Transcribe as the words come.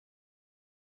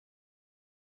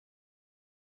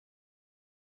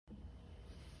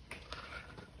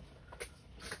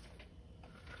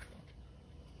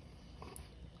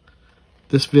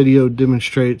This video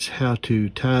demonstrates how to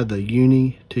tie the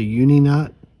uni to uni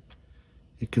knot.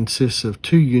 It consists of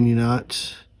 2 uni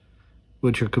knots,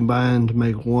 which are combined to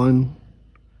make one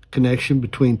connection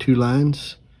between 2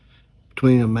 lines,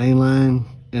 between a main line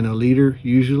and a leader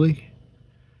usually.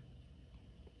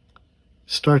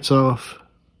 Starts off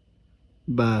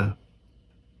by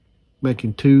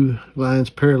making 2 lines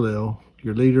parallel,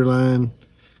 your leader line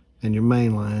and your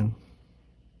main line.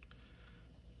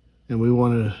 And we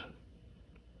want to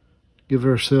give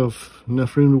ourselves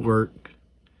enough room to work.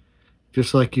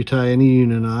 Just like you tie any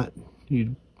uni knot,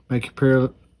 you make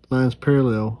your lines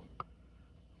parallel,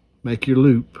 make your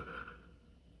loop,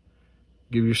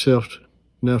 give yourself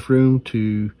enough room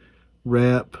to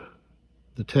wrap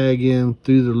the tag in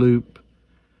through the loop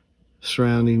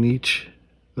surrounding each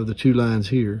of the 2 lines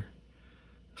here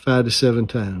 5 to 7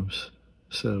 times.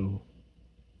 So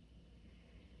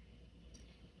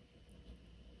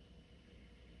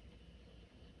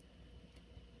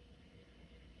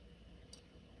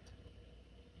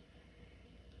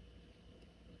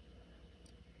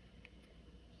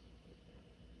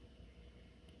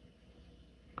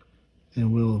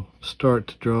and we'll start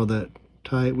to draw that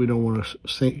tight. We don't want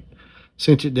to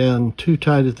cinch it down too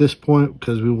tight at this point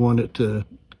because we want it to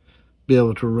be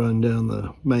able to run down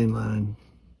the main line.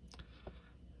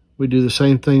 We do the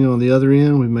same thing on the other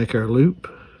end. We make our loop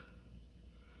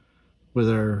with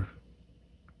our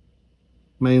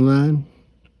main line.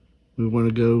 We want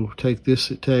to go take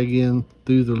this tag in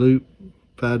through the loop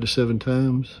 5 to 7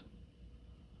 times.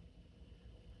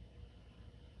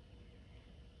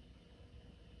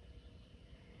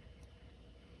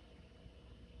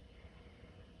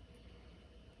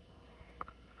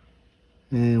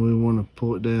 And we want to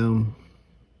pull it down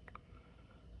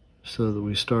so that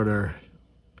we start our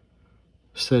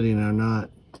setting our knot,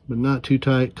 but not too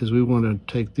tight because we want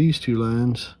to take these 2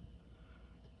 lines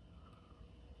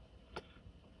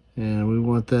and we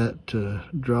want that to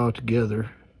draw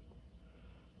together.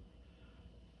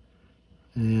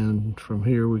 And from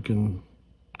here we can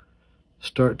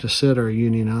start to set our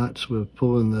uni knots with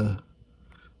pulling the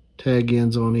tag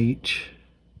ends on each.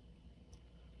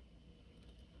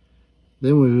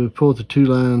 Then we would pull the 2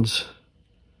 lines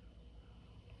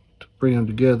to bring them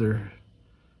together.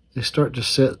 They start to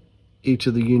set each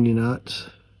of the uni knots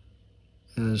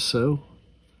as so.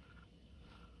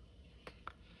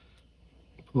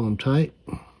 Pull them tight.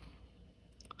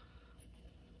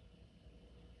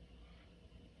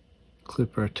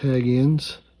 Clip our tag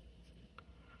ends.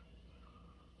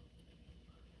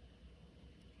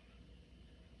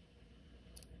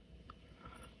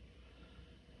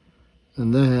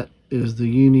 And that is the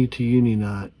uni to uni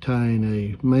knot. Tying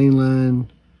a main line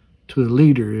to a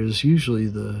leader is usually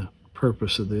the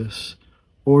purpose of this,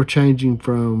 or changing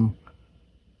from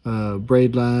a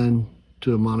braid line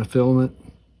to a monofilament.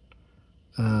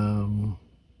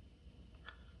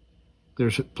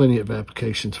 There's plenty of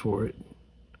applications for it.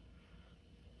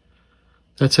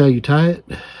 That's how you tie it.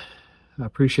 I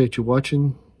appreciate you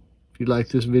watching. If you like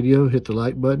this video, hit the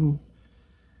like button.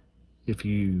 If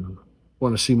you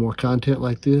want to see more content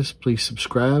like this, please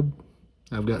subscribe.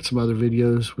 I've got some other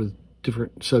videos with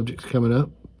different subjects coming up.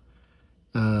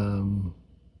 I'm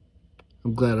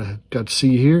glad I got to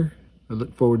see you here. I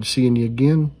look forward to seeing you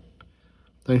again.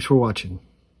 Thanks for watching.